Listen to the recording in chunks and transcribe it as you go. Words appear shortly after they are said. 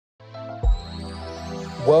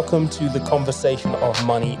Welcome to the Conversation of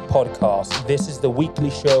Money podcast. This is the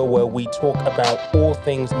weekly show where we talk about all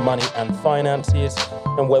things money and finances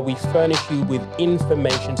and where we furnish you with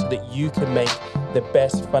information so that you can make the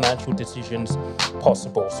best financial decisions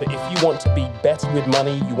possible. So if you want to be better with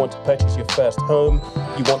money, you want to purchase your first home,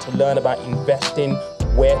 you want to learn about investing,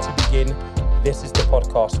 where to begin, this is the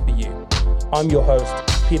podcast for you. I'm your host,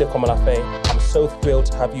 Peter Komalafe. I'm so thrilled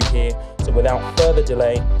to have you here. So without further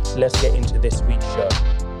delay, let's get into this week's show.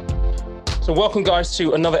 So welcome, guys,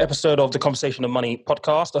 to another episode of the Conversation of Money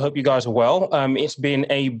podcast. I hope you guys are well. It's been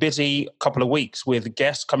a busy couple of weeks with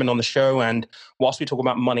guests coming on the show. And whilst we talk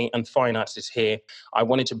about money and finances here, I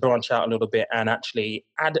wanted to branch out a little bit and actually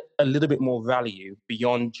add a little bit more value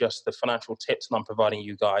beyond just the financial tips that I'm providing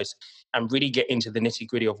you guys and really get into the nitty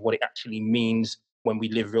gritty of what it actually means when we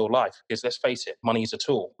live real life. Because let's face it, money is a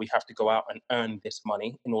tool. We have to go out and earn this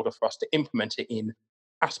money in order for us to implement it in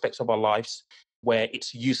aspects of our lives where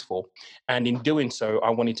it's useful. And in doing so, I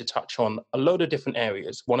wanted to touch on a load of different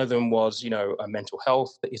areas. One of them was, mental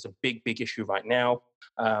health. That is a big, big issue right now.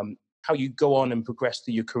 How you go on and progress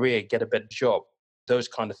through your career, get a better job, those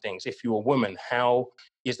kind of things. If you're a woman, how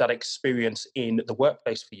is that experience in the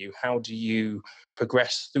workplace for you? How do you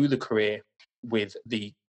progress through the career with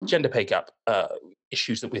the gender pay gap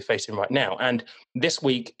issues that we're facing right now? And this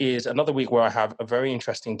week is another week where I have a very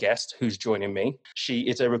interesting guest who's joining me. She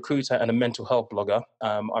is a recruiter and a mental health blogger.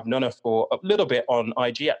 I've known her for a little bit on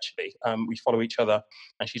IG, actually. We follow each other,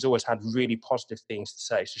 and she's always had really positive things to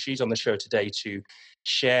say. So she's on the show today to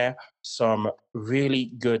share some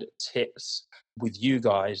really good tips with you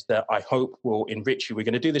guys that I hope will enrich you. We're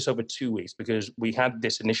going to do this over 2 weeks because we had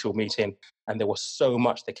this initial meeting and there was so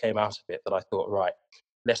much that came out of it that I thought, right,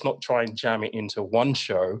 let's not try and jam it into one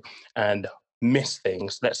show and miss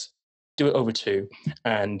things. Let's do it over two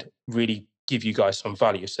and really give you guys some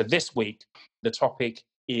value. So this week, the topic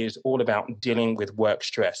is all about dealing with work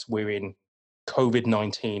stress. We're in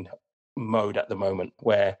COVID-19 mode at the moment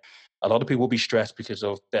where a lot of people will be stressed because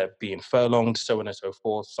of their being furloughed, so on and so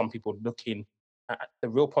forth. Some people looking at the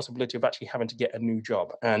real possibility of actually having to get a new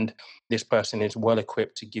job. And this person is well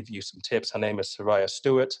equipped to give you some tips. Her name is Soraya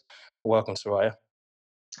Stewart. Welcome, Soraya.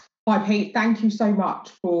 Hi, Pete. Thank you so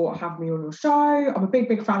much for having me on your show. I'm a big,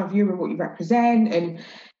 big fan of you and what you represent and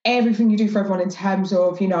everything you do for everyone in terms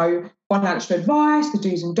of, financial advice, the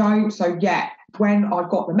do's and don'ts. So, yeah, when I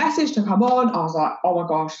got the message to come on, I was like, oh, my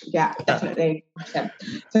gosh, yeah, definitely.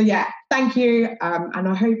 So, yeah, thank you. And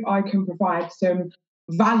I hope I can provide some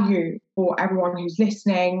value for everyone who's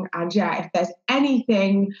listening. And, yeah, if there's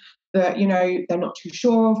anything that, they're not too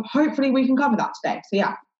sure of, hopefully we can cover that today. So,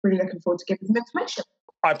 yeah, really looking forward to giving some information.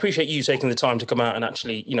 I appreciate you taking the time to come out and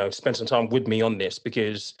actually, spend some time with me on this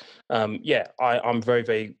because, I'm very,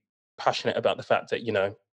 very passionate about the fact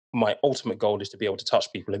that, my ultimate goal is to be able to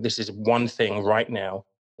touch people. And this is one thing right now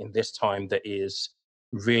in this time that is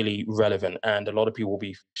really relevant. And a lot of people will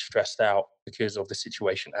be stressed out because of the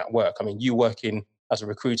situation at work. I mean, you working as a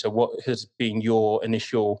recruiter, what has been your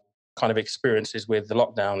initial kind of experiences with the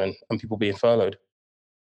lockdown and people being furloughed?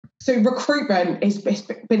 So recruitment it's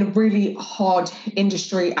been a really hard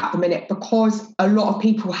industry at the minute because a lot of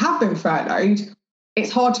people have been furloughed.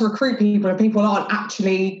 It's hard to recruit people and people aren't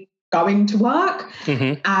actually going to work.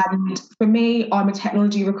 Mm-hmm. And for me, I'm a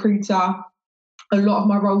technology recruiter. A lot of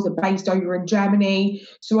my roles are based over in Germany.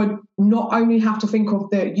 So I not only have to think of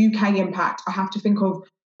the UK impact, I have to think of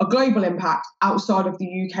a global impact outside of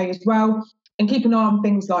the UK as well and keep an eye on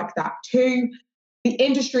things like that too. The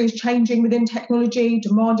industry is changing within technology,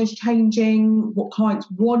 demand is changing, what clients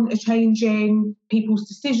want are changing, people's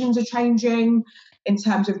decisions are changing in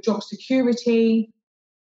terms of job security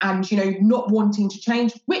and, not wanting to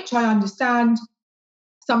change, which I understand.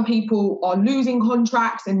 Some people are losing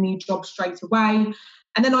contracts and need jobs straight away.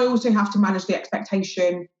 And then I also have to manage the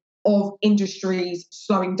expectation of industries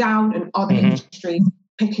slowing down and other industries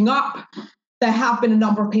picking up. There have been a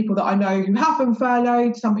number of people that I know who have been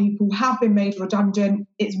furloughed. Some people have been made redundant.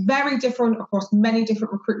 It's very different across many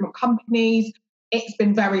different recruitment companies. It's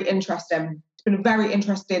been very interesting. It's been a very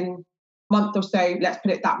interesting month or so, let's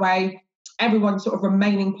put it that way. Everyone's sort of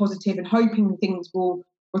remaining positive and hoping things will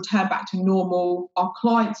return back to normal. Our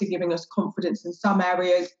clients are giving us confidence in some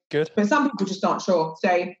areas. Good. But some people just aren't sure. So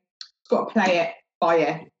it's got to play it by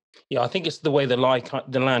ear. Yeah, I think it's the way the land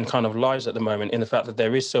kind of lies at the moment in the fact that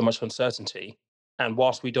there is so much uncertainty. And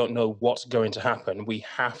whilst we don't know what's going to happen, we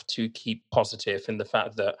have to keep positive in the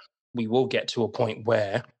fact that we will get to a point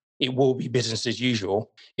where it will be business as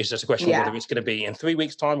usual. It's just a question of whether it's going to be in 3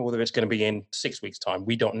 weeks' time or whether it's going to be in 6 weeks' time.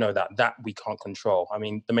 We don't know that. That we can't control. I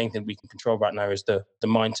mean, the main thing we can control right now is the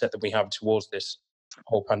mindset that we have towards this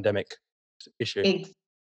whole pandemic issue.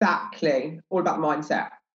 Exactly. All about mindset.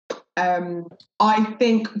 I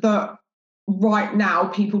think that right now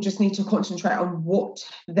people just need to concentrate on what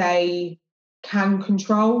they can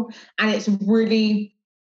control, and it's a really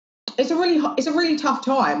tough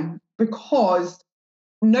time because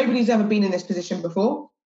nobody's ever been in this position before.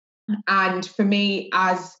 And for me,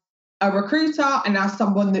 as a recruiter and as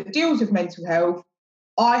someone that deals with mental health,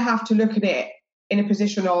 I have to look at it in a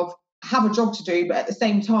position of have a job to do, but at the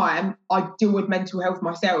same time, I deal with mental health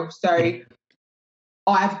myself. So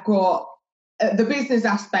I've got the business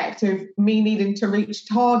aspect of me needing to reach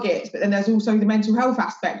targets, but then there's also the mental health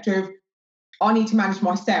aspect of I need to manage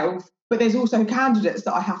myself, but there's also candidates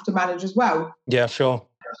that I have to manage as well. Yeah, sure.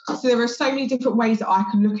 So there are so many different ways that I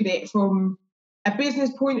can look at it from a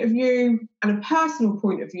business point of view and a personal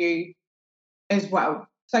point of view as well.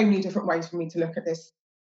 So many different ways for me to look at this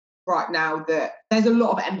right now that there's a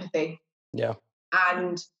lot of empathy. Yeah.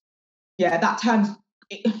 And yeah, that turns...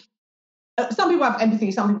 some people have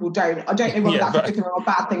empathy, some people don't. I don't know whether that's a good thing or a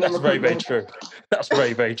bad thing. That's very, very true. That's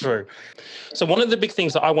very, very true. So one of the big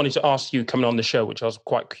things that I wanted to ask you coming on the show, which I was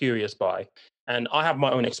quite curious by, and I have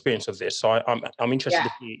my own experience of this, so I'm interested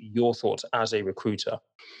to hear your thoughts as a recruiter.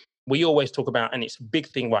 We always talk about, and it's a big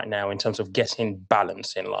thing right now in terms of getting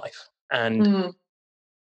balance in life. And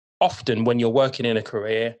often when you're working in a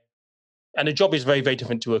career, and a job is very, very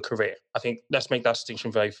different to a career. I think let's make that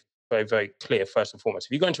distinction very, very, very clear first and foremost.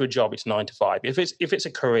 If you go into a job, it's 9 to 5. If it's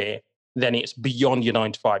a career, then it's beyond your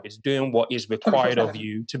 9 to 5. It's doing what is required of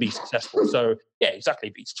you to be successful. So yeah,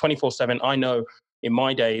 exactly. It's 24/7. I know in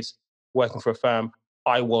my days working for a firm,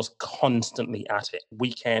 I was constantly at it.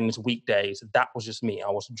 Weekends, weekdays, that was just me. I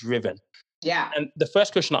was driven. Yeah. And the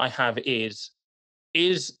first question I have is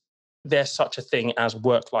there such a thing as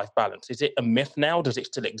work-life balance? Is it a myth now? Does it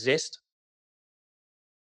still exist?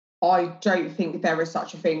 I don't think there is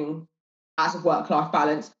such a thing as a work-life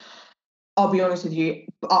balance. I'll be honest with you,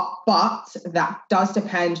 but that does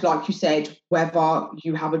depend, like you said, whether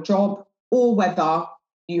you have a job or whether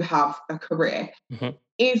you have a career. Mm-hmm.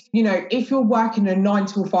 If you're working a 9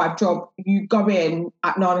 to 5 job, you go in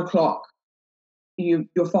at 9 o'clock, you're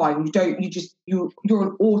fine. You're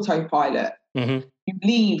an autopilot. Mm-hmm. You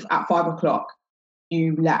leave at 5 o'clock.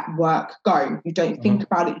 You let work go. You don't think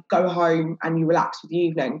about it. You go home and you relax for the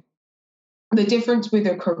evening. The difference with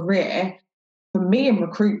a career, for me in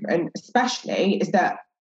recruitment especially, is that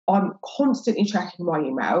I'm constantly checking my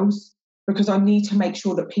emails because I need to make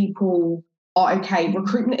sure that people are okay.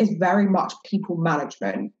 Recruitment is very much people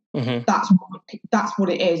management. Mm-hmm. That's what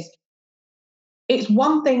it is. It's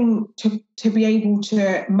one thing to be able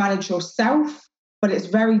to manage yourself, but it's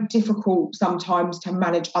very difficult sometimes to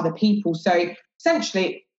manage other people. So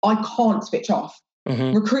essentially, I can't switch off.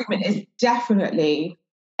 Mm-hmm. Recruitment is definitely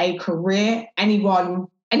a career. Any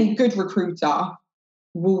good recruiter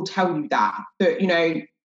will tell you that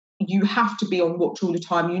you have to be on watch all the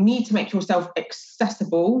time. You need to make yourself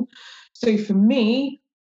accessible. So for me,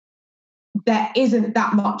 there isn't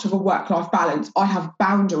that much of a work-life balance. I have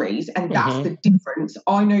boundaries, and that's the difference.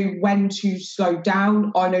 I know when to slow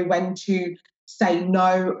down. I know when to say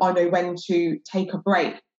no. I know when to take a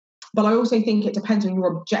break. But I also think it depends on your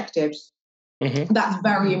objectives. Mm-hmm. That's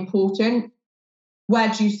very important. Where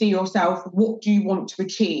do you see yourself? What do you want to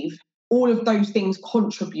achieve? All of those things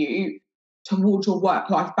contribute towards your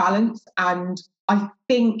work-life balance. And I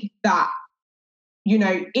think that,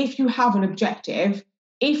 if you have an objective,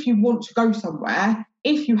 if you want to go somewhere,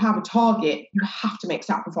 if you have a target, you have to make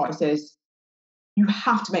sacrifices. You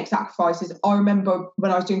have to make sacrifices. I remember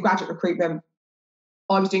when I was doing graduate recruitment,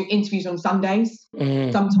 I was doing interviews on Sundays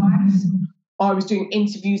sometimes. I was doing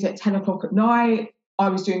interviews at 10 o'clock at night. I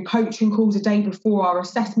was doing coaching calls a day before our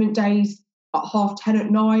assessment days at 10:30 at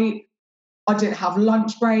night. I didn't have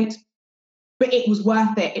lunch breaks, but it was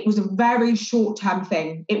worth it. It was a very short-term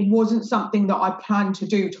thing. It wasn't something that I planned to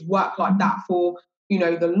do, to work like that for,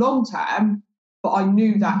 the long term. But I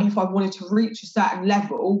knew that if I wanted to reach a certain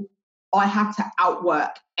level, I had to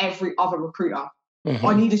outwork every other recruiter. Mm-hmm.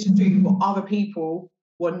 I needed to do what other people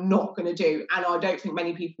were not going to do. And I don't think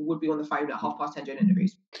many people would be on the phone at 10:30 doing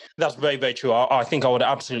interviews. That's very, very true. I think I would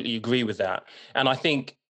absolutely agree with that. And I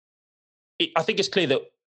think it's clear that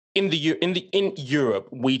in Europe,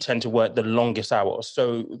 we tend to work the longest hours.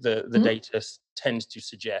 So the data tends to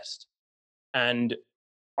suggest. And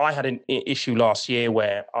I had an issue last year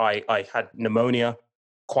where I had pneumonia,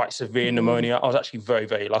 quite severe pneumonia. I was actually very,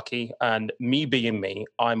 very lucky. And me being me,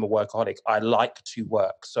 I'm a workaholic. I like to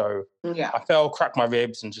work. So I cracked my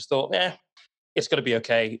ribs and just thought, it's going to be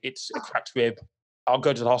okay. It's a cracked rib. I'll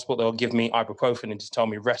go to the hospital. They'll give me ibuprofen and just tell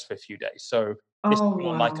me rest for a few days. So this was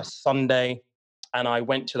on like a Sunday. and I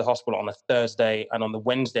went to the hospital on a Thursday, and on the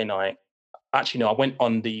Wednesday night, actually, no, I went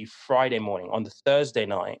on the Friday morning. On the Thursday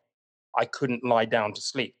night, I couldn't lie down to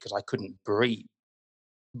sleep because I couldn't breathe.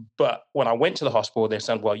 But when I went to the hospital, they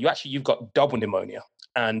said, "Well, you've got double pneumonia,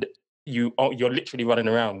 and you're literally running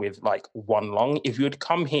around with like one lung. If you had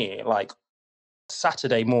come here like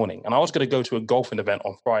Saturday morning, and I was going to go to a golfing event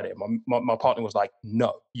on Friday, my partner was like,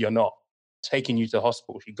 "No, you're not taking you to the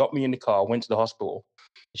hospital." She got me in the car, went to the hospital,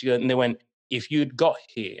 and they went, "If you'd got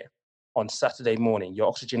here on Saturday morning, your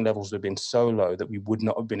oxygen levels would have been so low that we would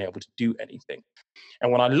not have been able to do anything."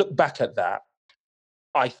 And when I look back at that,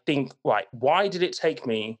 I think, right, why did it take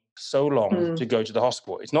me so long to go to the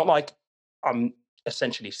hospital? It's not like I'm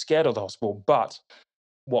essentially scared of the hospital, but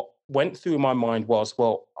what went through my mind was,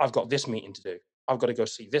 well, I've got this meeting to do. I've got to go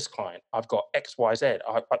see this client. I've got X, Y, Z.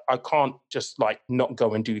 I can't just like not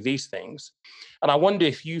go and do these things. And I wonder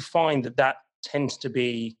if you find that that tends to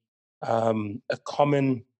be a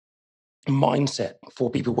common mindset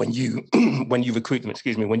for people when you when you recruit them.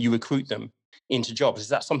 Excuse me, when you recruit them into jobs. Is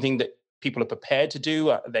that something that people are prepared to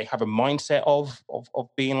do? They have a mindset of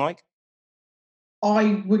being like.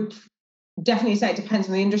 I would definitely say it depends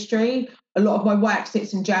on the industry. A lot of my work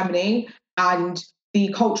sits in Germany, and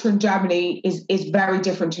the culture in Germany is very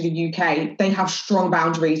different to the UK. They have strong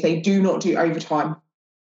boundaries. They do not do overtime.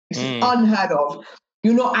 It's unheard of.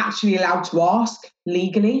 You're not actually allowed to ask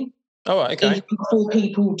legally Oh, right, okay. for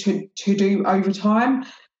people to do overtime.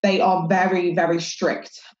 They are very, very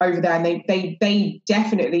strict over there, and they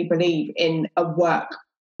definitely believe in a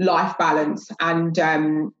work-life balance. And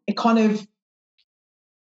it kind of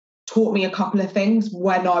taught me a couple of things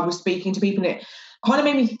when I was speaking to people, and it kind of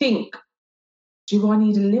made me think, do I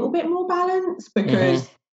need a little bit more balance? Because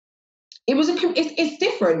it's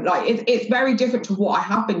different. Like it's very different to what I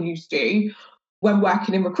have been used to when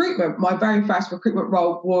working in recruitment. My very first recruitment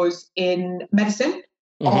role was in medicine.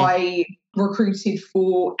 I recruited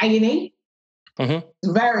for A&E.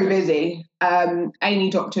 Very busy. A&E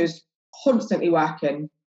doctors constantly working,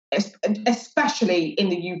 especially in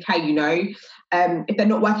the UK, if they're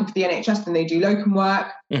not working for the NHS, then they do locum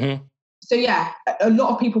work. So yeah, a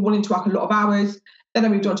lot of people wanting to work a lot of hours. Then I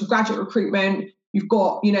moved on to graduate recruitment. You've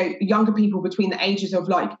got, younger people between the ages of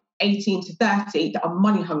like 18 to 30 that are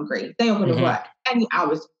money hungry. They are going to work any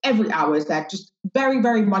hours, every hours. They're just very,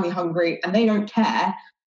 very money hungry, and they don't care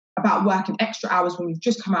about working extra hours when you've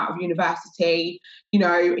just come out of university,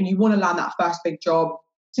 and you want to land that first big job.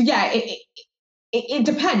 So yeah, it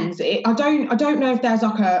depends. I don't know if there's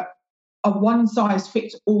like a one size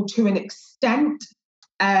fits all to an extent.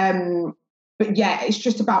 But yeah, it's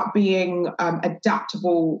just about being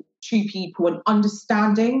adaptable to people and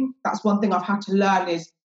understanding. That's one thing I've had to learn,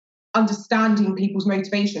 is understanding people's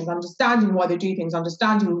motivations, understanding why they do things,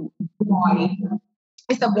 understanding why.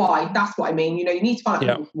 It's the why. That's what I mean. You need to find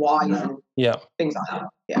out people's whys and things like that.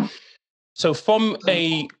 Yeah. So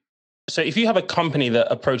so if you have a company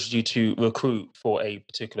that approaches you to recruit for a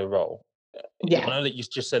particular role, I know that you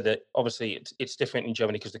just said that obviously it's different in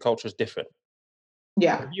Germany because the culture is different.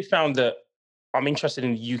 Yeah. Have you found that, I'm interested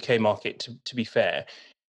in the UK market, to be fair,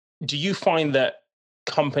 do you find that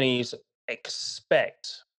companies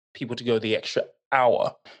expect people to go the extra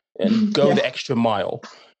hour and go the extra mile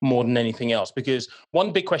more than anything else? Because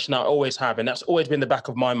one big question I always have, and that's always been the back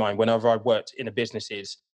of my mind whenever I've worked in a business,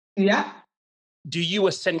 is do you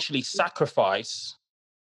essentially sacrifice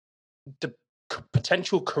the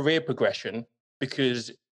potential career progression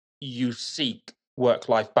because you seek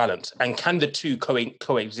work-life balance? And can the two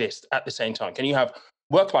coexist at the same time? Can you have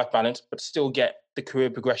work-life balance but still get the career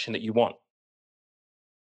progression that you want?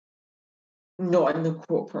 Not in the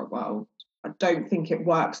corporate world. I don't think it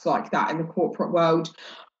works like that in the corporate world.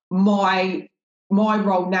 My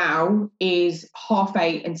role now is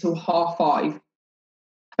 8:30 until 5:30.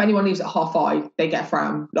 If anyone leaves at 5:30, they get a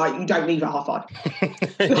frown. Like, you don't leave at 5:30.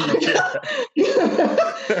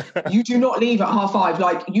 You do not leave at 5:30.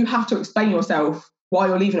 Like, you have to explain yourself why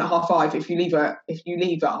you're leaving at 5:30 if you leave at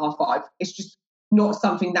 5:30. It's just not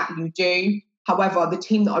something that you do. However, the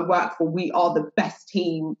team that I work for, we are the best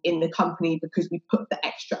team in the company because we put the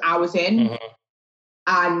extra hours in.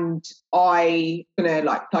 And I gonna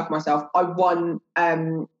like plug myself. I won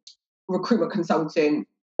recruitment consultant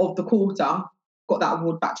of the quarter. Got that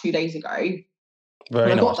award back 2 days ago.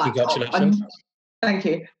 Very nice. Got Congratulations. Thank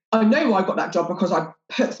you. I know why I got that job, because I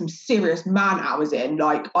put some serious man hours in.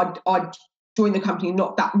 Like, I joined the company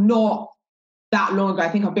not that long ago. I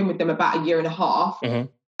think I've been with them about a year and a half.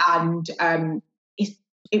 And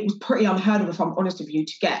it was pretty unheard of, if I'm honest with you,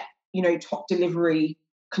 to get, top delivery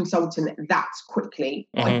consultant that quickly.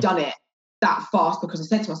 I'd done it that fast because I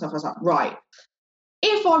said to myself, I was like, right,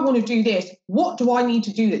 if I want to do this, what do I need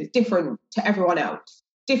to do that's different to everyone else,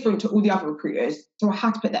 different to all the other recruiters? So I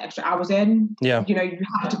had to put the extra hours in. Yeah. You know, you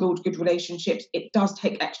have to build good relationships. It does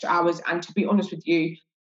take extra hours. And to be honest with you,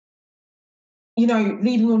 you know,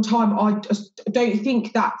 leaving on time, I just don't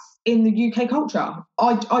think that's in the UK culture.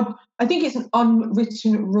 I think it's an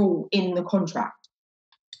unwritten rule in the contract.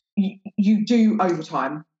 You do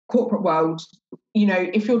overtime. Corporate world, you know,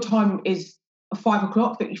 if your time is 5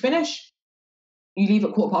 o'clock that you finish, you leave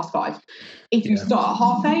at 5:15. If you start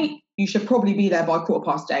at 8:30, you should probably be there by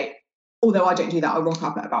 8:15. Although I don't do that, I rock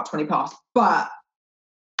up at about 20 past. But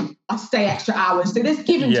I stay extra hours. So there's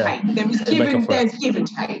give and take. There's give and take. There's give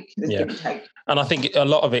and take. And I think a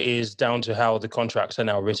lot of it is down to how the contracts are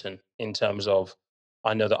now written in terms of,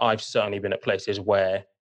 I know that I've certainly been at places where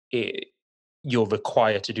you're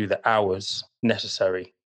required to do the hours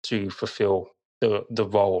necessary to fulfill the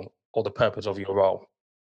role or the purpose of your role.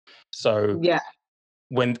 So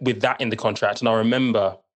when with that in the contract, and I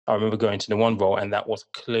remember going to the one role and that was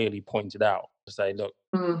clearly pointed out to say, look,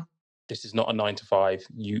 this is not a 9 to 5.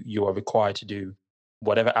 You are required to do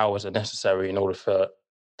whatever hours are necessary in order for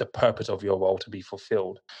the purpose of your role to be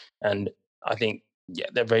fulfilled. And I think,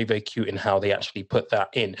 they're very, very cute in how they actually put that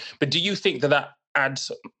in. But do you think that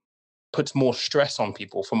puts more stress on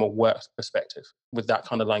people from a work perspective with that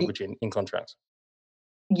kind of language in contracts?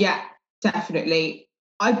 Yeah, definitely.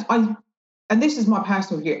 And this is my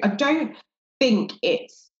personal view. I don't think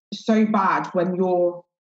it's so bad when you're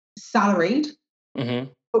salaried,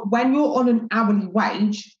 but when you're on an hourly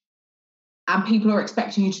wage and people are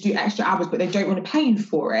expecting you to do extra hours, but they don't want to pay you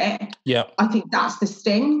for it. Yeah, I think that's the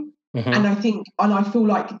sting. And I feel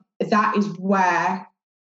like that is where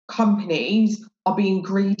companies are being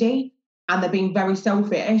greedy and they're being very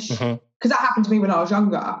selfish. Because that happened to me when I was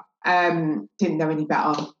younger. Didn't know any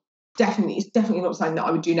better. It's definitely not something that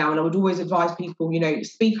I would do now. And I would always advise people, you know,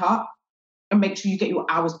 speak up and make sure you get your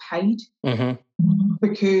hours paid.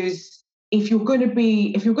 Because if you're going to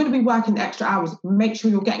be working the extra hours, make sure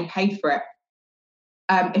you're getting paid for it.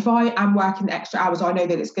 If I am working the extra hours, I know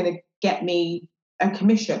that it's going to get me a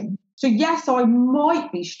commission. So yes, I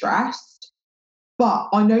might be stressed, but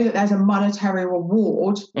I know that there's a monetary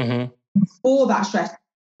reward for that stress.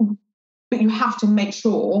 But you have to make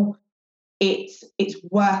sure it's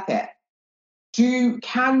worth it.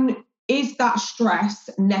 Is that stress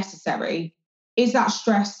necessary? Is that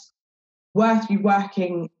stress worth you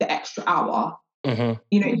working the extra hour? You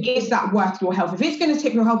know, is that worth your health? If it's going to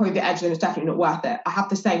tip your health over the edge, then it's definitely not worth it. I have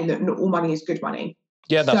the saying that not all money is good money.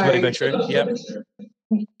 Yeah, that's very, very true. Yeah,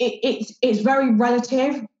 it's very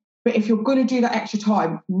relative. But if you're going to do that extra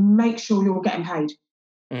time, make sure you're getting paid.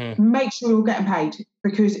 Make sure you're getting paid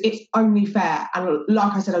because it's only fair. And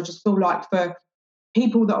like I said, I just feel like for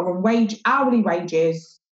people that are on hourly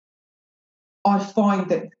wages, I find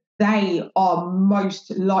that they are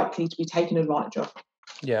most likely to be taken advantage of.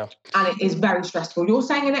 Yeah. And it is very stressful. You're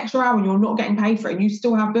saying an extra hour and you're not getting paid for it and you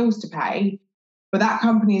still have bills to pay, but that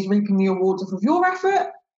company is reaping the awards off of your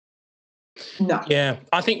effort. No. Yeah.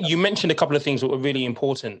 I think you mentioned a couple of things that were really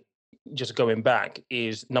important, just going back,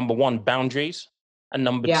 is number one, boundaries, and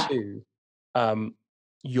number two,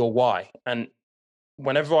 your why. And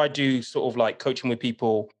whenever I do sort of like coaching with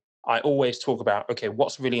people, I always talk about, okay,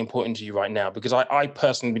 what's really important to you right now? Because I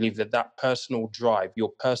personally believe that personal drive,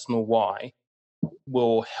 your personal why,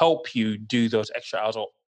 will help you do those extra hours, or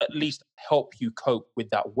at least help you cope with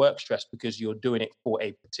that work stress because you're doing it for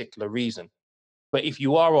a particular reason. But if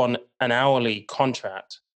you are on an hourly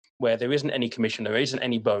contract where there isn't any commission, there isn't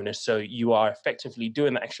any bonus, so you are effectively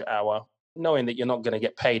doing that extra hour, knowing that you're not going to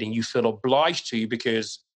get paid and you feel obliged to,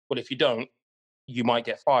 because, well, if you don't, you might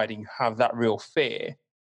get fired, and you have that real fear.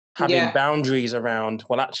 Having boundaries around,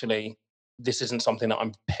 well, actually, this isn't something that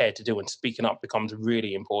I'm prepared to do, and speaking up becomes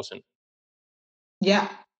really important. Yeah.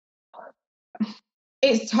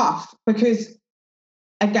 It's tough because,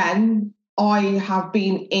 again, I have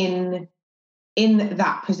been in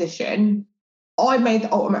that position. I made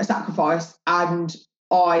the ultimate sacrifice and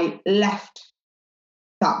I left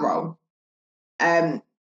that role.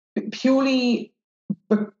 Purely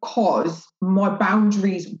because my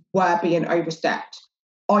boundaries were being overstepped.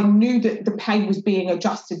 I knew that the pay was being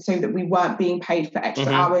adjusted so that we weren't being paid for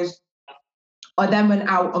extra hours. I then went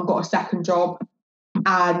out and got a second job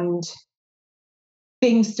and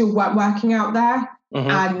things still weren't working out there.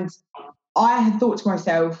 And I had thought to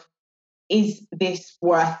myself, is this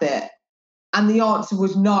worth it? And the answer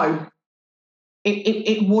was no.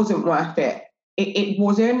 It wasn't worth it. It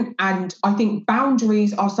wasn't. And I think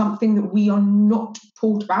boundaries are something that we are not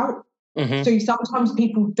taught about. Mm-hmm. So sometimes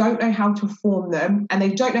people don't know how to form them, and they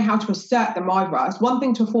don't know how to assert them either. It's one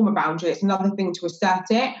thing to form a boundary, it's another thing to assert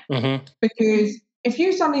it. Mm-hmm. Because if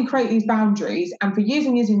you suddenly create these boundaries and for years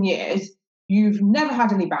and years and years, you've never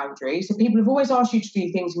had any boundaries, so people have always asked you to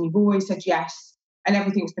do things and you've always said yes and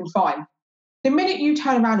everything's been fine. The minute you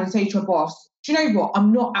turn around and say to your boss, do you know what,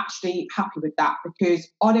 I'm not actually happy with that because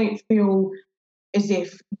I don't feel as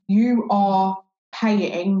if you are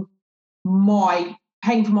paying for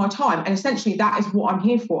my time. And essentially that is what I'm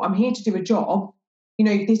here for. I'm here to do a job.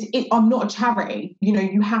 I'm not a charity.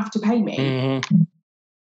 You have to pay me. Mm-hmm.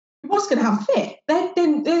 What's going to have a fit? They're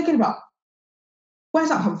going to be like, where's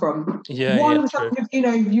that come from? Why was that,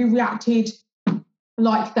 you reacted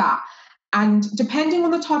like that? And depending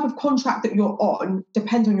on the type of contract that you're on,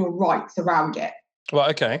 depends on your rights around it. Well,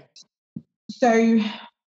 okay. So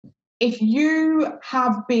if you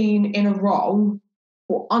have been in a role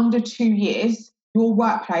for under 2 years, your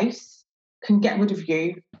workplace can get rid of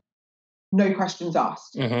you, no questions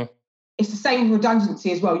asked. Mm-hmm. It's the same with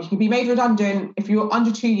redundancy as well. You can be made redundant if you're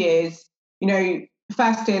under 2 years,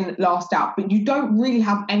 first in, last out, but you don't really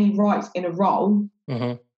have any rights in a role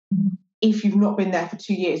if you've not been there for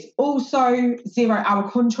 2 years. Also,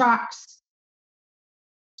 0-hour contracts.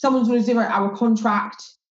 Someone's on a 0-hour contract.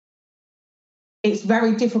 It's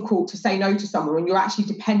very difficult to say no to someone when you're actually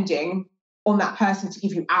depending on that person to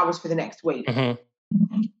give you hours for the next week.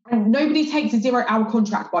 Mm-hmm. And nobody takes a 0-hour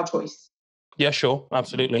contract by choice. Yeah, sure.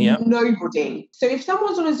 Absolutely, yeah. Nobody. So if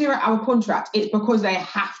someone's on a 0-hour contract, it's because they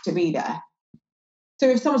have to be there. So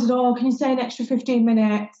if someone says, oh, can you stay an extra 15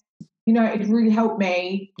 minutes? It'd really help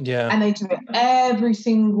me. Yeah. And they do it every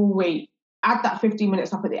single week. Add that 15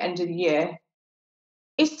 minutes up at the end of the year.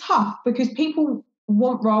 It's tough because people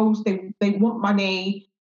want roles, they want money,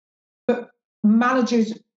 but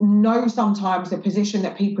managers know sometimes the position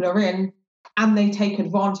that people are in and they take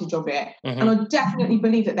advantage of it. Mm-hmm. And I definitely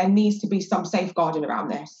believe that there needs to be some safeguarding around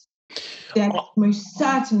this. There most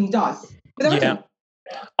certainly does. But there isn't.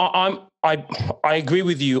 I agree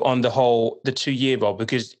with you on the 2 year rule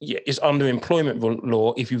because it's under employment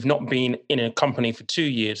law. If you've not been in a company for 2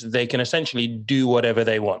 years, they can essentially do whatever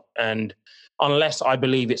they want. And unless I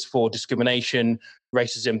believe it's for discrimination,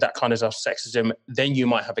 racism, that kind of stuff, sexism, then you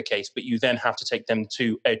might have a case, but you then have to take them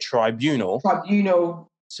to a tribunal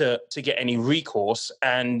to get any recourse,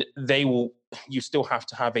 and you still have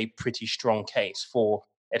to have a pretty strong case for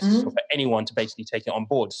anyone to basically take it on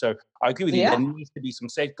board. So I agree with you. There needs to be some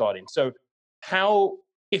safeguarding. So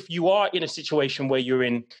if you are in a situation where you're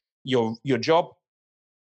in your job,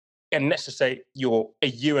 and let's just say you're a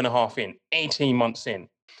year and a half in, 18 months in,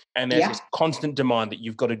 and there's this constant demand that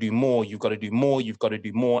you've got to do more, you've got to do more, you've got to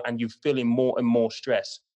do more, and you're feeling more and more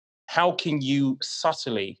stress, how can you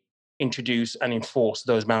subtly introduce and enforce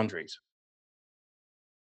those boundaries?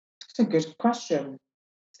 It's a good question.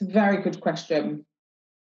 It's a very good question.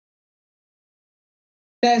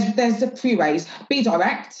 There's a few ways. Be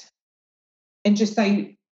direct and just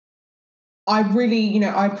say, I really,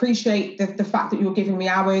 I appreciate the fact that you're giving me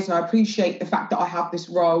hours, and I appreciate the fact that I have this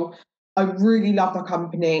role. I really love the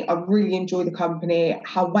company. I really enjoy the company.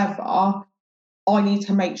 However, I need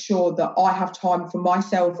to make sure that I have time for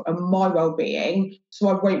myself and my well-being, so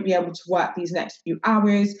I won't be able to work these next few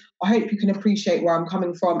hours. I hope you can appreciate where I'm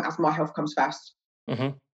coming from, as my health comes first. Mm-hmm.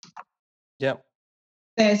 Yeah.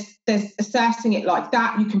 There's assessing it like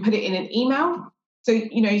that. You can put it in an email. So,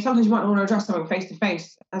 sometimes you might want to address something face to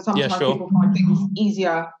face, and sometimes people find things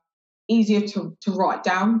easier to write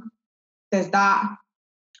down. There's that.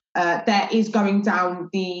 There is going down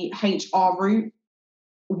the HR route,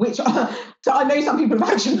 which so I know some people have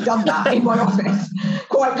actually done that in my office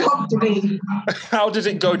quite comfortably. How does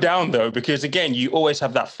it go down though? Because again, you always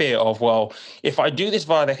have that fear of, well, if I do this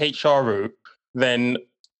via the HR route, then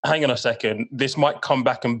hang on a second, this might come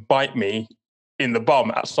back and bite me in the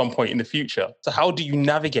bum at some point in the future. So how do you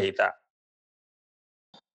navigate that?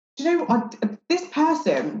 Do you know what? This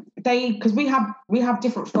person, because we have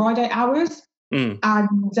different Friday hours,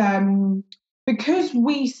 and because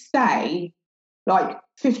we stay like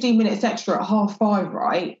 15 minutes extra at 5:30,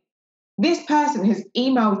 right? This person has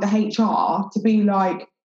emailed the HR to be like,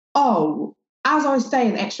 oh, as I stay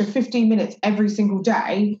an extra 15 minutes every single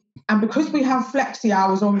day, and because we have flexi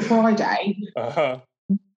hours on Friday,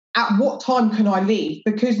 at what time can I leave?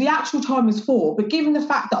 Because the actual time is 4, but given the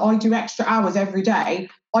fact that I do extra hours every day,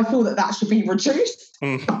 I feel that should be reduced.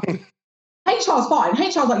 HR's fine.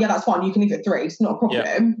 HR's like, yeah, that's fine. You can leave at 3. It's not a problem.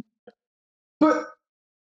 Yeah. But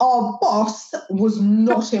our boss was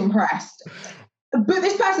not impressed. But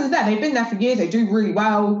this person's there. They've been there for years. They do really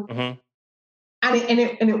well. And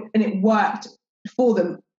it worked for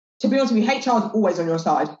them. To be honest with you, HR is always on your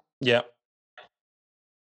side. Yeah.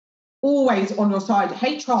 Always on your side.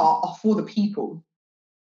 HR are for the people,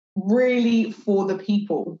 really for the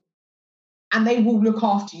people. And they will look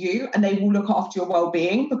after you and they will look after your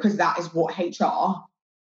well-being, because that is what HR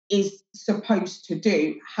is supposed to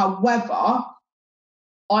do. However,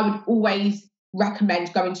 I would always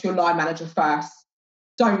recommend going to your line manager first.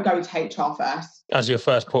 Don't go to HR first. As your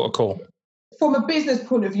first port of call. From a business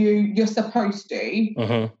point of view, you're supposed to,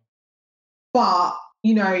 Mm-hmm. but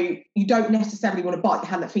you don't necessarily want to bite the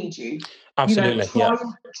hand that feeds you. Absolutely.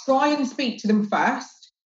 Try and speak to them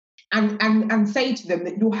first, and say to them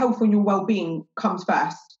that your health and your well-being comes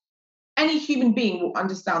first. Any human being will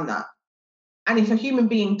understand that. And if a human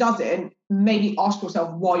being doesn't, maybe ask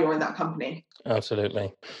yourself why you're in that company.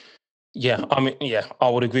 Absolutely. Yeah. I mean, yeah, I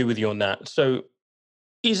would agree with you on that. So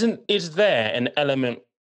is there an element,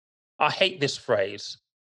 I hate this phrase,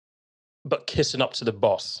 but kissing up to the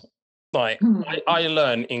boss? Like, I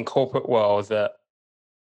learned in corporate world that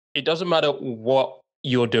it doesn't matter what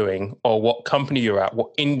you're doing or what company you're at,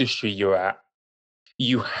 what industry you're at,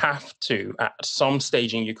 you have to, at some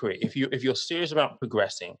stage in your career, if you're serious about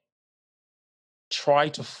progressing, try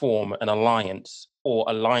to form an alliance or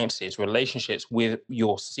alliances, relationships with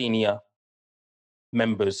your senior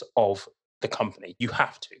members of the company. You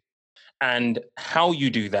have to. And how you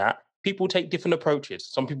do that, people take different approaches.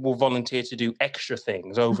 Some people will volunteer to do extra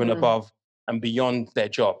things over and above and beyond their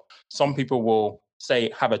job. Some people will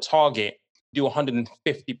say, have a target, do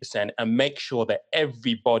 150% and make sure that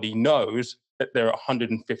everybody knows that they're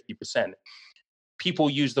 150%. People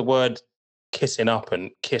use the word kissing up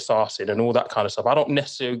and kiss arse and all that kind of stuff. I don't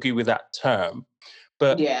necessarily agree with that term,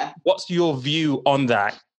 but Yeah. what's your view on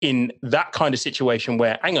that in that kind of situation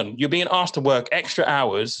where, hang on, you're being asked to work extra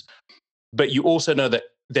hours, but you also know that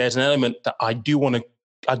there's an element that I do want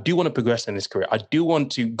to progress in this career. I do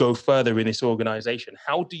want to go further in this organization.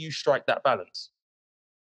 How do you strike that balance?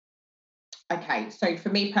 Okay, so for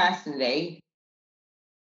me personally,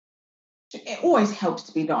 it always helps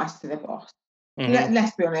to be nice to the boss. Mm-hmm.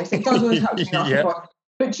 Let's be honest, it does always help to be nice to the boss.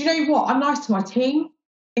 But do you know what? I'm nice to my team.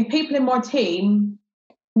 If people in my team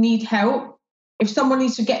need help, if someone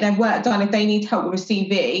needs to get their work done, if they need help with a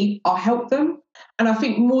CV, I'll help them. And I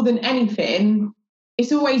think more than anything,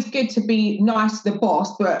 it's always good to be nice to the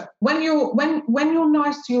boss. But when you're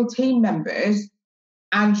nice to your team members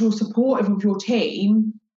and you're supportive of your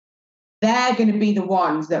team, they're going to be the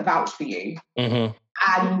ones that vouch for you. Mm-hmm.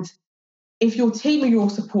 And if your team are your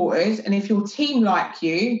supporters and if your team like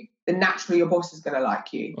you, then naturally your boss is going to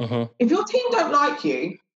like you. Mm-hmm. If your team don't like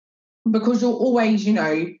you because you're always,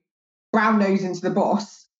 brown nose into the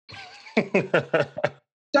boss,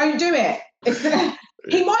 don't do it.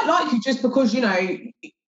 He might like you just because,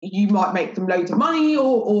 you might make them loads of money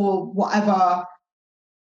or whatever.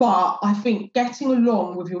 But I think getting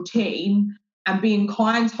along with your team and being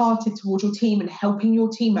kind-hearted towards your team and helping your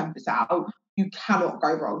team members out, you cannot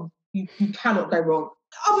go wrong. You cannot go wrong.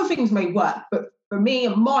 Other things may work, but for me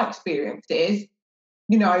and my experience is,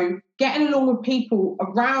 getting along with people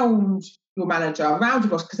around your manager, around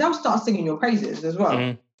your boss, because they'll start singing your praises as well.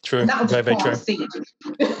 Mm, true. And that'll just Very, plant very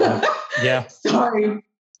the seed. Yeah. So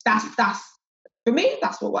that's for me,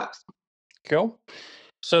 that's what works. Cool.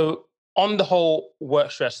 So on the whole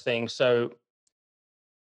work stress thing, so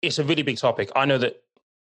it's a really big topic. I know that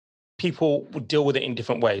people will deal with it in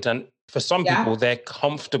different ways. And for some people, they're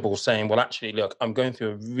comfortable saying, well, actually, look, I'm going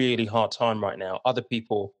through a really hard time right now. Other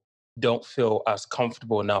people don't feel as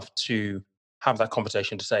comfortable enough to have that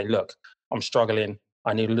conversation to say, look, I'm struggling.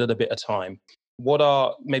 I need a little bit of time. What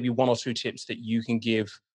are maybe one or two tips that you can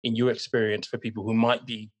give in your experience for people who might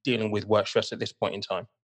be dealing with work stress at this point in time?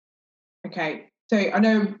 Okay. So I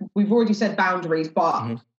know we've already said boundaries,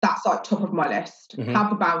 but that's like top of my list. Have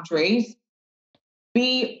the boundaries.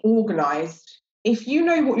 Be organised. If you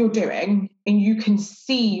know what you're doing and you can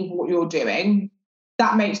see what you're doing,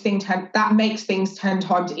 that makes things 10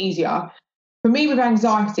 times easier. For me, with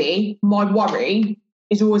anxiety, my worry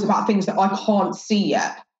is always about things that I can't see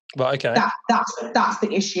yet. Right, okay. That's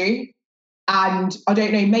the issue. And I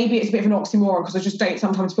don't know, maybe it's a bit of an oxymoron because I just don't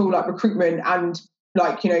sometimes feel like recruitment and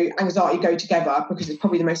anxiety go together, because it's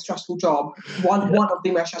probably the most stressful job, one of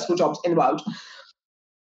the most stressful jobs in the world.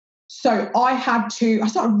 So I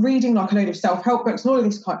started reading like a load of self-help books and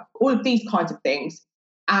all of these kinds of things.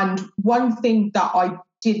 And one thing that I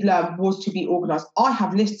did learn was to be organised. I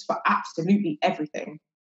have lists for absolutely everything.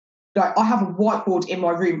 Like, I have a whiteboard in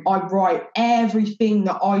my room. I write everything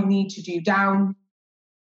that I need to do down.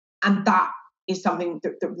 And that is something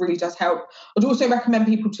that really does help. I'd also recommend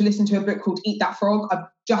people to listen to a book called Eat That Frog. I've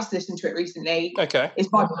just listened to it recently. Okay. It's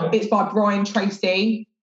by Brian Tracy.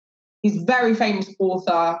 He's a very famous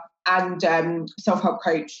author. and self-help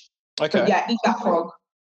coach. Okay. But yeah, Eat That Frog,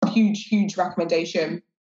 huge recommendation.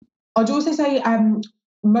 I'd also say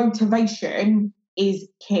motivation is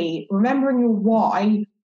key. Remembering your why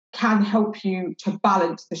can help you to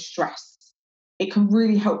balance the stress. It can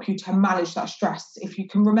really help you to manage that stress. If you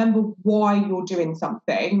can remember why you're doing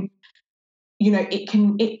something, it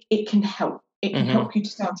can help. It can help you to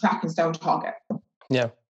stay on track and stay on target. Yeah.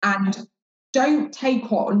 And don't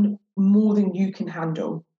take on more than you can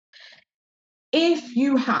handle. If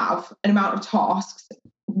you have an amount of tasks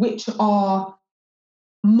which are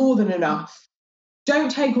more than enough,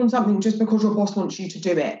 don't take on something just because your boss wants you to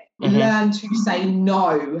do it. Learn to say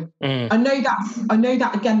no. I know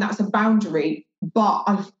that again, that's a boundary, but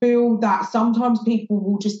I feel that sometimes people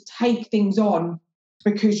will just take things on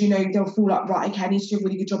because they'll feel like, right, okay, I need to do a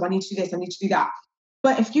really good job, I need to do this, I need to do that.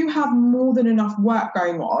 But if you have more than enough work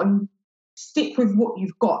going on, stick with what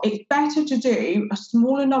you've got. It's better to do a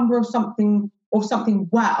smaller number of something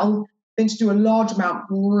well than to do a large amount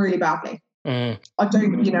really badly. I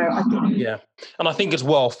think. Yeah. And I think as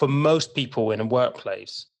well, for most people in a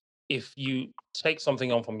workplace, if you take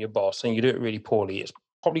something on from your boss and you do it really poorly, it's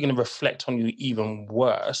probably going to reflect on you even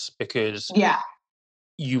worse, because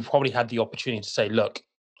you probably had the opportunity to say, look,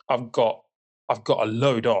 I've got a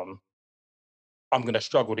load on. I'm going to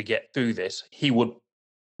struggle to get through this. He would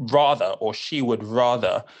rather, or she would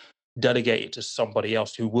rather, delegate it to somebody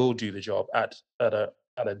else who will do the job at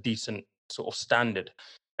a decent sort of standard.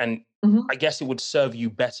 And I guess it would serve you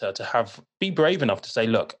better to be brave enough to say,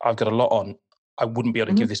 look, I've got a lot on. I wouldn't be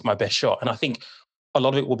able to give this my best shot. And I think a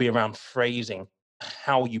lot of it will be around phrasing,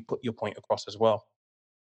 how you put your point across as well.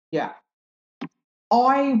 Yeah.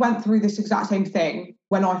 I went through this exact same thing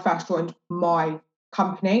when I first joined my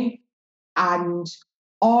company, and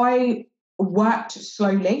I worked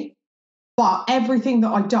slowly, but everything that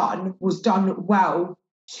I'd done was done well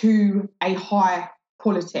to a higher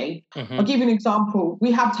quality. I'll give you an example.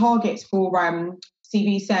 We have targets for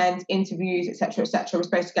CV sends, interviews, etc. We're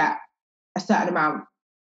supposed to get a certain amount.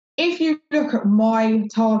 If you look at my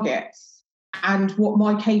targets and what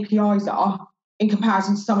my KPIs are in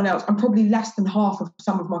comparison to someone else, I'm probably less than half of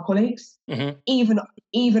some of my colleagues, even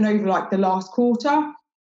over like the last quarter.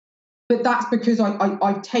 But that's because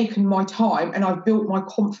I've taken my time and I've built my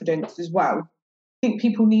confidence as well. I think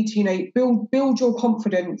people need to, build your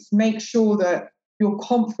confidence, make sure that you're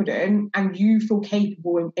confident and you feel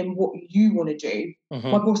capable in what you want to do.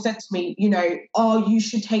 My boss said to me, you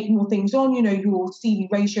should take more things on. Your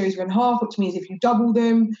CV ratios are in half, which means if you double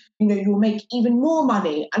them, you'll make even more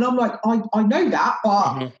money. And I'm like, I know that,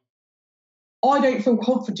 but I don't feel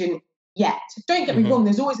confident yet. Don't get me wrong,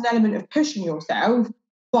 there's always an element of pushing yourself,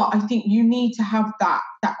 but I think you need to have that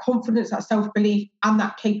confidence, that self-belief and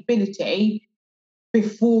that capability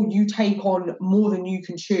before you take on more than you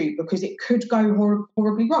can chew, because it could go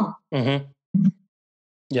horribly wrong.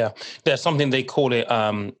 Yeah, there's something they call it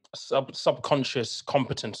subconscious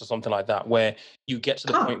competence or something like that, where you get to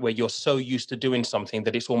the point where you're so used to doing something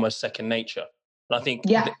that it's almost second nature. And I think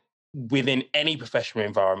within any professional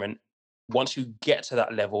environment, once you get to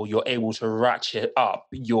that level, you're able to ratchet up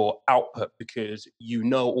your output because you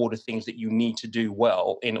know all the things that you need to do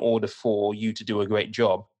well in order for you to do a great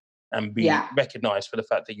job and be recognized for the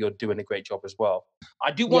fact that you're doing a great job as well.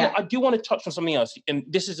 I do want to touch on something else, and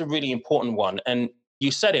this is a really important one. And you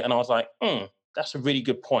said it, and I was like, that's a really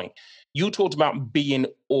good point. You talked about being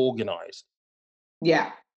organized.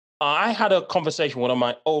 Yeah. I had a conversation with one of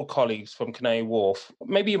my old colleagues from Canary Wharf,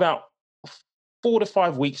 maybe about 4 to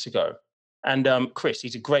 5 weeks ago. And Chris,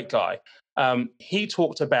 he's a great guy. He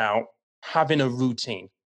talked about having a routine.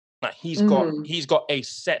 Like he's got a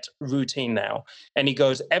set routine now. And he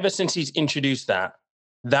goes, ever since he's introduced that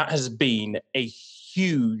has been a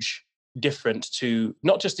huge difference to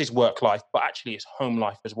not just his work life, but actually his home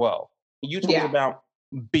life as well. You talked about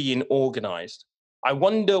being organized. I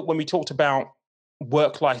wonder, when we talked about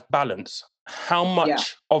work-life balance, how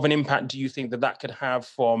much of an impact do you think that could have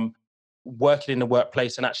from working in the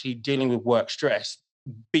workplace and actually dealing with work stress,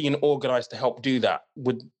 being organized to help do that?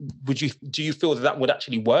 Do you feel that would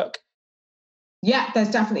actually work? Yeah,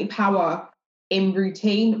 there's definitely power in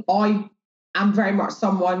routine. I am very much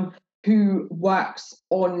someone who works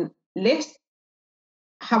on lists.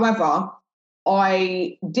 However,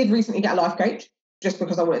 I did recently get a life coach just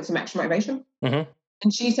because I wanted some extra motivation. And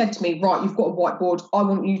she said to me, right, you've got a whiteboard. I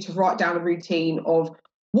want you to write down a routine of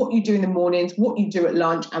what you do in the mornings, what you do at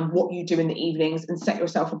lunch, and what you do in the evenings, and set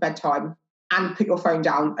yourself a bedtime and put your phone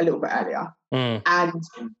down a little bit earlier. And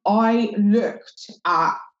I looked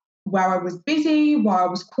at where I was busy, where I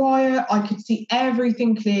was quiet. I could see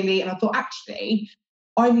everything clearly. And I thought, actually,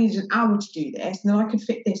 I needed an hour to do this, and then I could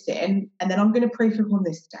fit this in, and then I'm going to prefab on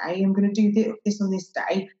this day, I'm going to do this on this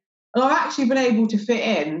day. And I've actually been able to fit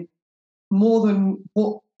in more than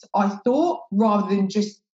what I thought, rather than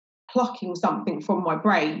just plucking something from my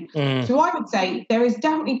brain. So I would say there is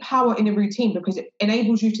definitely power in a routine, because it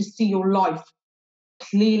enables you to see your life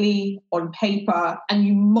clearly on paper, and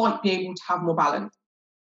you might be able to have more balance.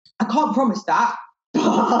 I can't promise that,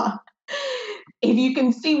 but if you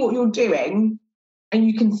can see what you're doing and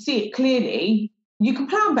you can see it clearly, you can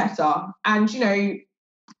plan better. And, you know,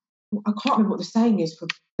 I can't remember what the saying is.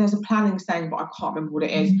 There's a planning saying, but I can't remember what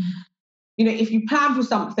it is. You know, if you plan for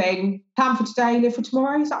something, plan for today, live for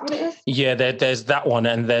tomorrow. Is that what it is? Yeah, there's that one.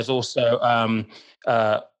 And there's also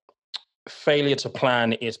failure to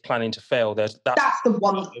plan is planning to fail. That's the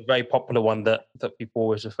one. A very popular one that people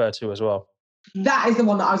always refer to as well. That is the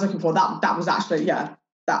one that I was looking for. That was actually,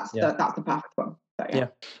 that's the perfect one. So,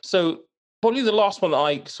 So probably the last one that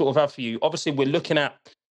I sort of have for you, obviously we're looking at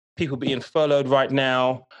people being furloughed right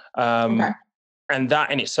now. And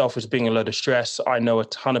that in itself is being a load of stress. I know a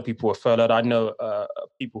ton of people are furloughed. I know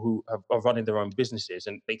people who are running their own businesses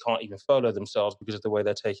and they can't even furlough themselves because of the way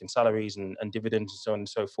they're taking salaries and dividends and so on and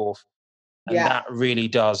so forth. And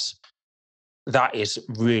that is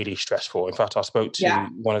really stressful. In fact, I spoke to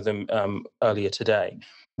one of them earlier today.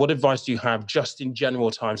 What advice do you have just in general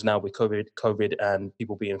times now with COVID and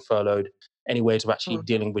people being furloughed, any ways of actually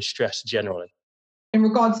dealing with stress generally? In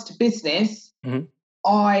regards to business,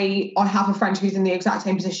 I have a friend who's in the exact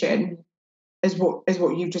same position as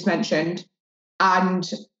what you've just mentioned. And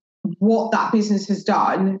what that business has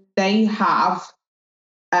done, they have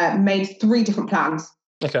made 3 different plans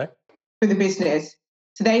for the business.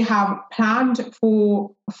 So they have planned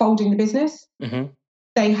for folding the business.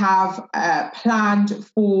 They have planned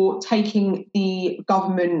for taking the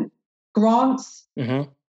government grants.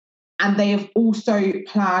 And they have also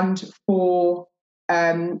planned for,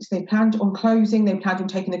 so they planned on closing, they planned on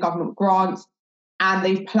taking the government grants, and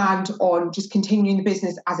they've planned on just continuing the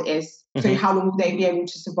business as it is. So how long will they be able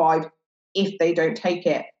to survive if they don't take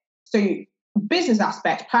it? So business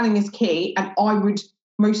aspect, planning is key. And I would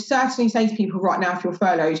most certainly say to people right now, if you're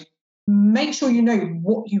furloughed, make sure you know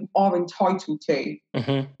what you are entitled to.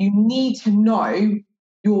 You need to know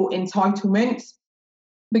your entitlements.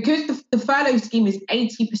 Because the furlough scheme is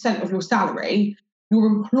 80% of your salary, your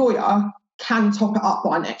employer can top it up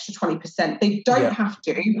by an extra 20%. They don't have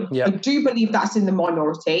to. I do believe that's in the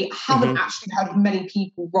minority. I haven't actually heard of many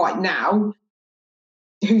people right now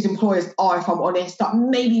whose employers are, if I'm honest, like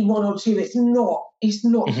maybe 1 or 2. It's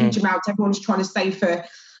not a huge amount. Everyone's trying to save for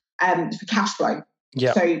cash flow.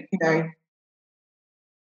 So, you know,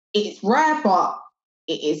 it's rare, but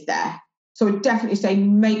it is there. So I would definitely say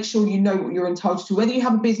make sure you know what you're entitled to, whether you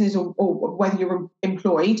have a business or whether you're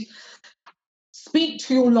employed. Speak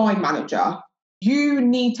to your line manager. You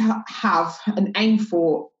need to have an aim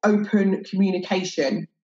for open communication.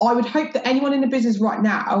 I would hope that anyone in the business right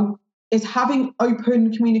now is having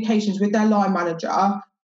open communications with their line manager,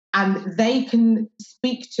 and they can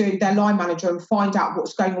speak to their line manager and find out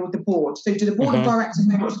what's going on with the board. So do the board of directors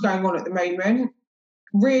know what's going on at the moment?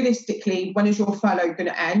 Realistically, when is your furlough going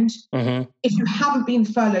to end? If you haven't been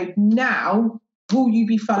furloughed now, will you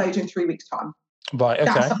be furloughed in 3 weeks' time?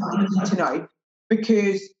 That's something you need to know,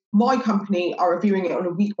 because my company are reviewing it on a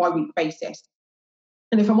week-by-week basis.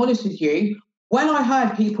 And if I'm honest with you, when I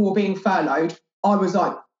heard people were being furloughed, I was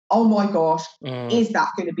like, oh my gosh, is that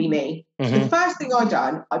going to be me? So the first thing I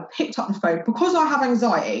done, I picked up the phone. Because I have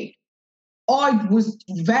anxiety, I was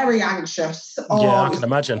very anxious. I can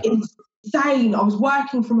imagine. Insane. I was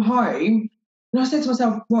working from home, and I said to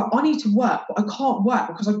myself, right, I need to work, but I can't work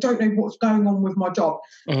because I don't know what's going on with my job.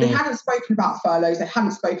 They hadn't spoken about furloughs, they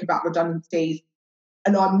hadn't spoken about redundancies,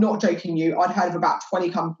 and I'm not joking you, I'd heard of about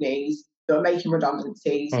 20 companies that are making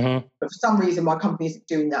redundancies, but for some reason my company isn't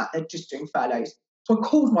doing that, they're just doing furloughs. So I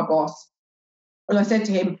called my boss and I said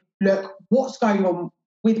to him, look, what's going on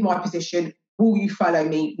with my position? Will you furlough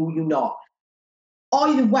me? Will you not?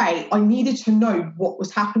 Either way, I needed to know what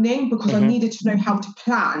was happening, because I needed to know how to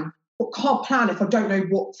plan. But can't plan if I don't know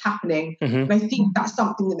what's happening. And I think that's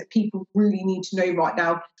something that people really need to know right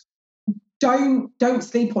now. Don't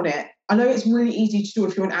sleep on it. I know it's really easy to do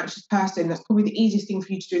if you're an anxious person. That's probably the easiest thing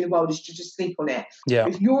for you to do in the world, is to just sleep on it.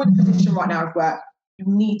 If you're in a position right now of work, you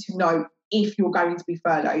need to know if you're going to be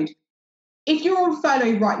furloughed. If you're on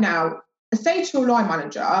furlough right now, say to your line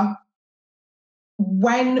manager,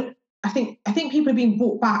 when I think people are being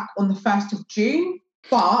brought back on the 1st of June,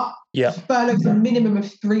 but furlough's a minimum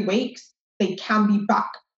of 3 weeks. They can be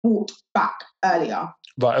brought back earlier.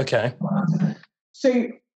 Right, okay. So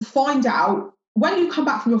find out when you come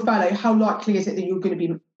back from your furlough, how likely is it that you're going to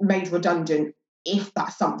be made redundant if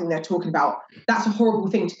that's something they're talking about? That's a horrible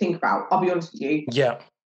thing to think about, I'll be honest with you. Yeah.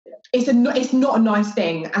 It's not a nice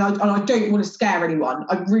thing, and I don't want to scare anyone.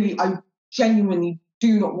 I genuinely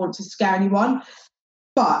do not want to scare anyone.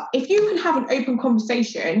 But if you can have an open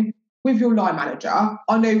conversation with your line manager,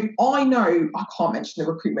 I know I can't mention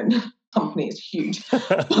the recruitment company, it's huge,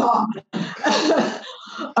 but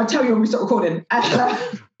I'll tell you when we start recording.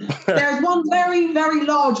 There's one very, very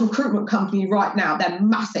large recruitment company right now. They're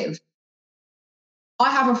massive.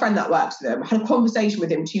 I have a friend that works for them. I had a conversation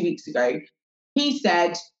with him 2 weeks ago. He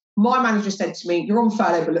said, my manager said to me, you're on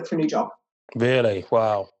furlough, but look for a new job. Really?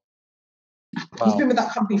 Wow. He's been with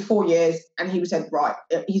that company 4 years, and he said, right,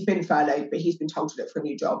 he's been furloughed, but he's been told to look for a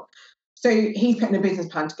new job. So he's putting a business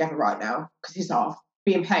plan together right now because he's half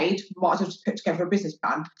being paid. Might as well just put together a business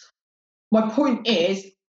plan. My point is,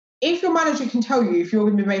 if your manager can tell you if you're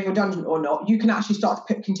going to be made redundant or not, you can actually start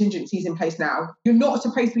to put contingencies in place now. You're not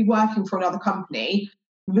supposed to be working for another company.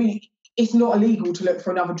 It's not illegal to look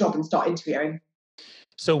for another job and start interviewing.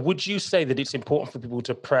 So would you say that it's important for people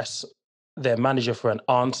to press their manager for an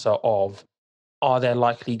answer of, are there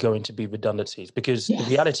likely going to be redundancies? Because the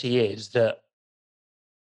reality is that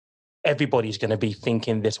everybody's going to be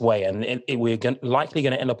thinking this way, and we're likely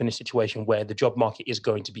going to end up in a situation where the job market is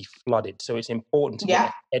going to be flooded. So it's important to get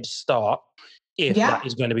a head start if that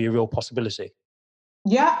is going to be a real possibility.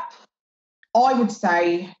 Yeah, I would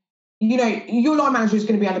say, your line manager is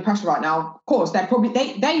going to be under pressure right now. Of course, they're probably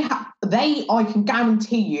I can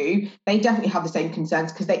guarantee you, they definitely have the same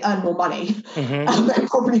concerns because they earn more money. And they've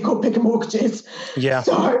probably got bigger mortgages. Yeah.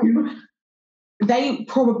 So they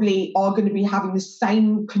probably are going to be having the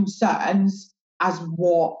same concerns as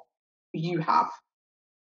what you have.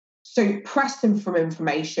 So press them for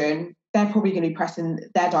information. They're probably going to be pressing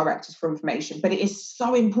their directors for information. But it is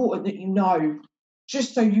so important that you know,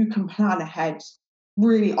 just so you can plan ahead.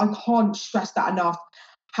 Really, I can't stress that enough,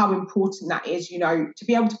 how important that is, to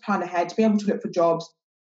be able to plan ahead, to be able to look for jobs,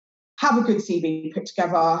 have a good CV put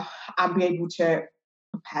together, and be able to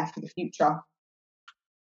prepare for the future.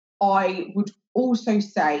 I would also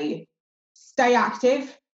say stay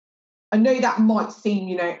active. I know that might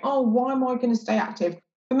seem, why am I going to stay active?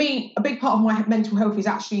 For me, a big part of my mental health is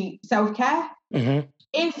actually self-care.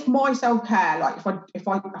 If my self-care, like if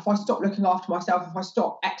I stop looking after myself, if I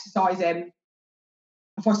stop exercising,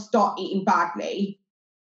 if I start eating badly,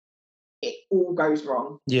 it all goes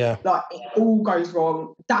wrong. Yeah. Like, it all goes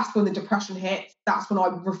wrong. That's when the depression hits. That's when I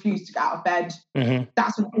refuse to get out of bed.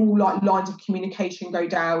 That's when all lines of communication go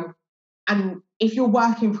down. And if you're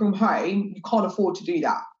working from home, you can't afford to do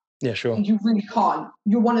that. Yeah, sure. You really can't.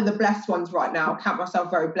 You're one of the blessed ones right now. I count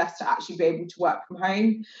myself very blessed to actually be able to work from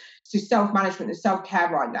home. So self-management and self-care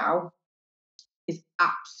right now is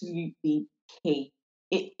absolutely key.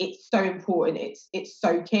 It's so important. It's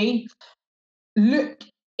so key. Look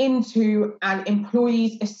into an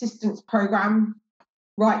employees assistance program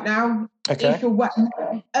right now. Okay. If you're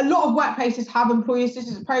a lot of workplaces have employee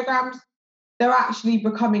assistance programs. They're actually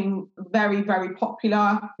becoming very, very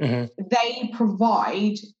popular. They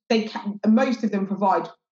most of them provide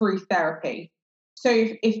free therapy. So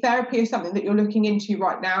if therapy is something that you're looking into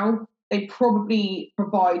right now, they probably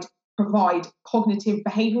provide cognitive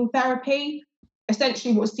behavioural therapy.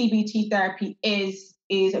 Essentially, what CBT therapy is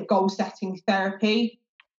a goal-setting therapy.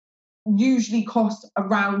 Usually costs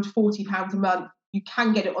around £40 a month. You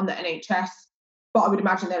can get it on the NHS, but I would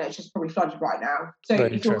imagine the NHS is probably flooded right now. So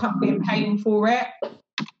if your company are paying for it,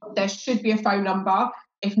 there should be a phone number.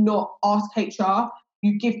 If not, ask HR.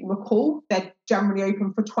 You give them a call. They're generally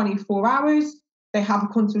open for 24 hours. They have a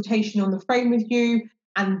consultation on the phone with you,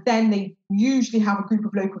 and then they usually have a group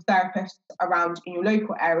of local therapists around in your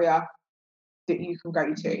local area that you can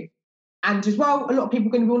go to. And as well, a lot of people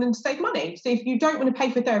are going to be wanting to save money. So if you don't want to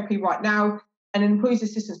pay for therapy right now, an employees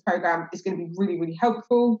assistance program is going to be really, really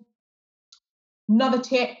helpful. Another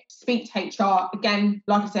tip, speak to HR. Again,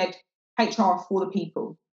 like I said, HR are for the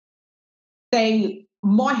people.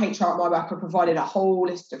 My HR at my work have provided a whole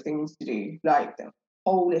list of things to do, like the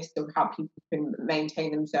whole list of how people can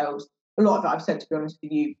maintain themselves. A lot of it I've said, to be honest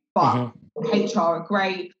with you, but HR are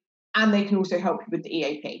great, and they can also help you with the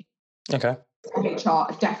EAP. Okay. HR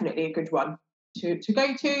is definitely a good one to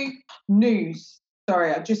go to. News.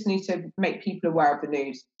 Sorry, I just need to make people aware of the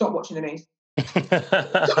news. Stop watching the news.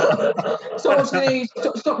 Stop watching the news.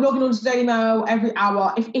 Stop logging on to Daily Mail every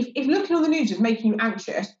hour. If looking on the news is making you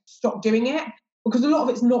anxious, stop doing it, because a lot of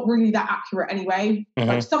it's not really that accurate anyway.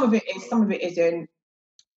 Like some of it is, some of it isn't.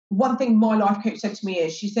 One thing my life coach said to me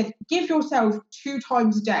is, she said, give yourself 2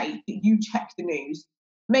 times a day that you check the news.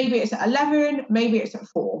 Maybe it's at 11, maybe it's at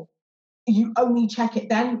 4. you only check it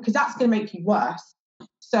then, because that's going to make you worse.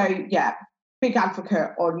 So yeah, big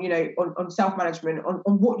advocate on, on self-management, on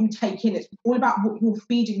what you take in. It's all about what you're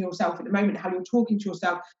feeding yourself at the moment, how you're talking to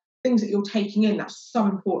yourself, things that you're taking in. That's so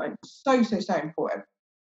important. So important.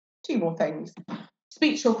 2 more things.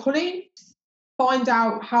 Speak to your colleagues. Find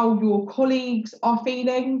out how your colleagues are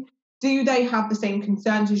feeling. Do they have the same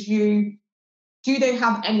concerns as you? Do they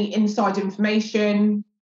have any inside information?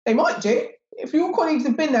 They might do. If your colleagues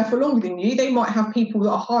have been there for longer than you, they might have people that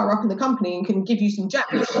are higher up in the company and can give you some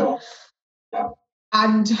gems.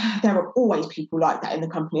 And there are always people like that in the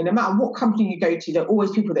company. No matter what company you go to, there are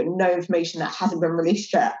always people that know information that hasn't been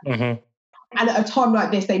released yet. Mm-hmm. And at a time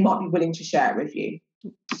like this, they might be willing to share it with you.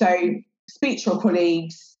 So speak to your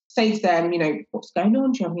colleagues, say to them, what's going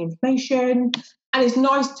on? Do you have any information? And it's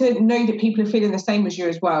nice to know that people are feeling the same as you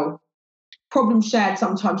as well. Problem shared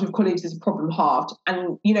sometimes with colleagues is a problem halved.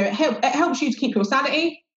 And, it helps you to keep your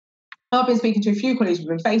sanity. I've been speaking to a few colleagues, we've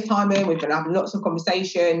been FaceTiming, we've been having lots of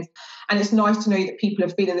conversations, and it's nice to know that people are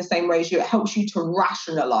feeling the same way as you. It helps you to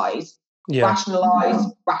rationing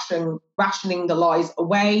the lies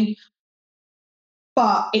away.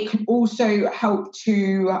 But it can also help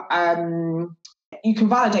to, you can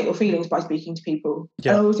validate your feelings by speaking to people.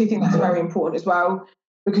 Yeah. And I also think that's very important as well,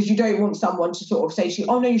 because you don't want someone to sort of say to you,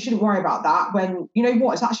 oh no, you shouldn't worry about that, when you know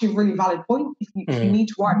what, it's actually a really valid point. If you need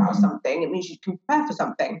to worry about something, it means you can prepare for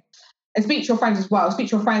something. And speak to your friends as well. Speak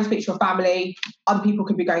to your friends, speak to your family. Other people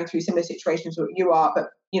could be going through similar situations to what you are, but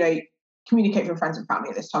communicate with your friends and family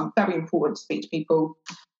at this time. Very important to speak to people.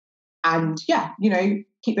 And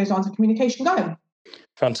keep those lines of communication going.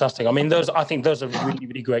 Fantastic. I mean, I think those are really,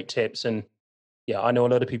 really great tips. And yeah, I know a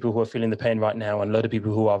lot of people who are feeling the pain right now, and a lot of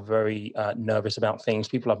people who are very nervous about things.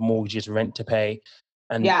 People have mortgages, rent to pay,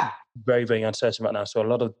 and very, very uncertain right now. So a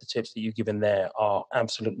lot of the tips that you've given there are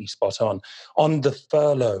absolutely spot on. On the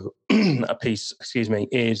furlough piece,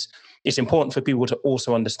 it's important for people to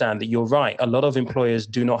also understand that you're right. A lot of employers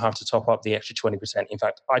do not have to top up the extra 20%. In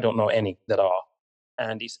fact, I don't know any that are.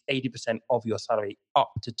 And it's 80% of your salary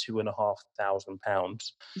up to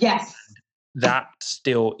 £2,500. Yes. That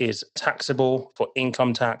still is taxable for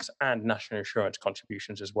income tax and national insurance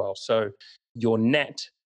contributions as well. So your net,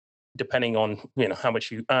 depending on how much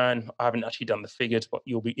you earn, I haven't actually done the figures, but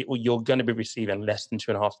you're going to be receiving less than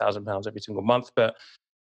 £2,500 every single month. But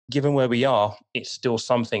given where we are, it's still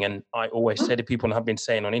something. And I always say to people, and I've been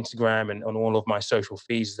saying on Instagram and on all of my social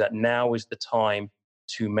feeds, that now is the time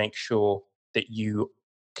to make sure that you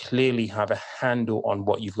clearly have a handle on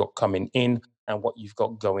what you've got coming in and what you've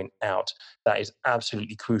got going out. That is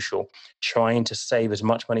absolutely crucial. Trying to save as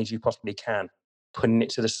much money as you possibly can, putting it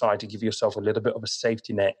to the side to give yourself a little bit of a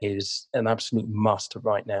safety net is an absolute must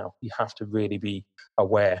right now. You have to really be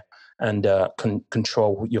aware and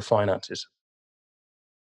control your finances.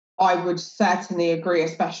 I would certainly agree,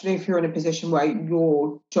 especially if you're in a position where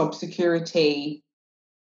your job security,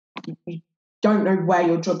 you don't know where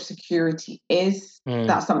your job security is.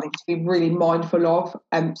 That's something to be really mindful of.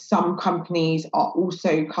 Some companies are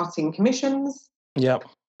also cutting commissions,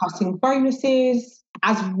 cutting bonuses,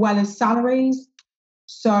 as well as salaries.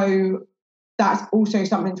 So that's also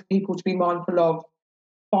something for people to be mindful of.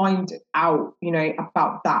 Find out,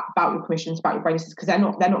 about that, about your commissions, about your bonuses, because they're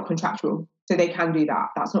not contractual, so they can do that.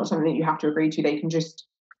 That's not something that you have to agree to. They can just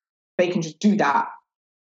do that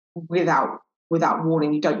without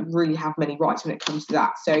warning. You don't really have many rights when it comes to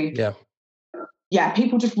that. So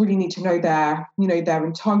people just really need to know their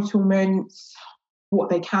entitlements, what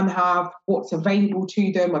they can have, what's available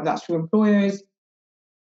to them, whether that's through employers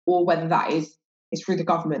or whether that is through the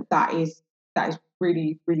government. That is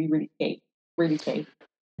really, really, really key. Really key.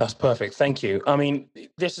 That's perfect. Thank you. I mean,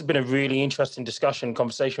 this has been a really interesting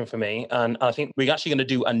conversation for me. And I think we're actually going to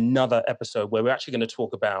do another episode where we're actually going to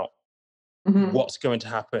talk about what's going to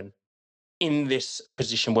happen in this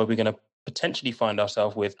position where we're going to potentially find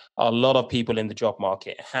ourselves with a lot of people in the job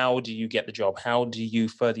market. How do you get the job? How do you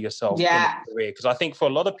further yourself in a career? Because I think for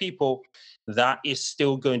a lot of people, that is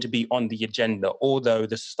still going to be on the agenda, although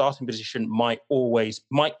the starting position might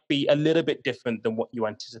be a little bit different than what you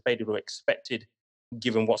anticipated or expected,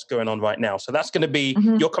 given what's going on right now. So that's going to be,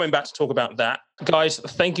 you're coming back to talk about that. Guys,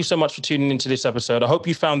 thank you so much for tuning into this episode. I hope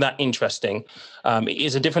you found that interesting. It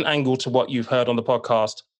is a different angle to what you've heard on the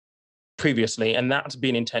podcast previously, and that's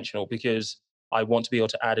been intentional because I want to be able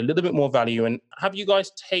to add a little bit more value and have you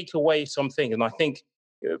guys take away something. And I think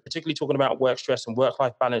particularly talking about work stress and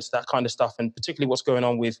work-life balance, that kind of stuff, and particularly what's going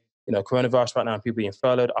on with coronavirus right now and people being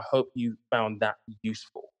furloughed, I hope you found that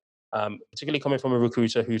useful. Particularly coming from a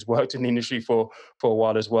recruiter who's worked in the industry for a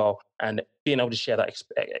while as well, and being able to share that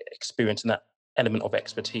experience and that element of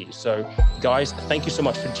expertise. So guys, thank you so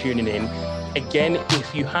much for tuning in. Again,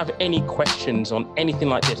 if you have any questions on anything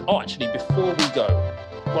like this, actually, before we go,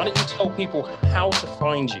 why don't you tell people how to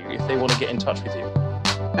find you if they want to get in touch with you?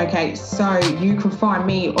 Okay, so you can find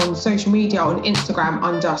me on social media on Instagram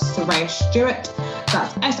under Soraya Stewart.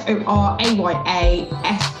 That's SORAYASTUART.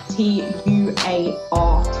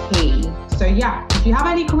 So yeah, if you have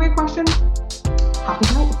any career questions, happy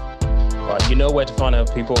to help. Right, you know where to find our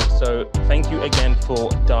people. So thank you again for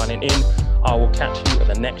dialing in. I will catch you at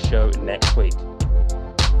the next show next week.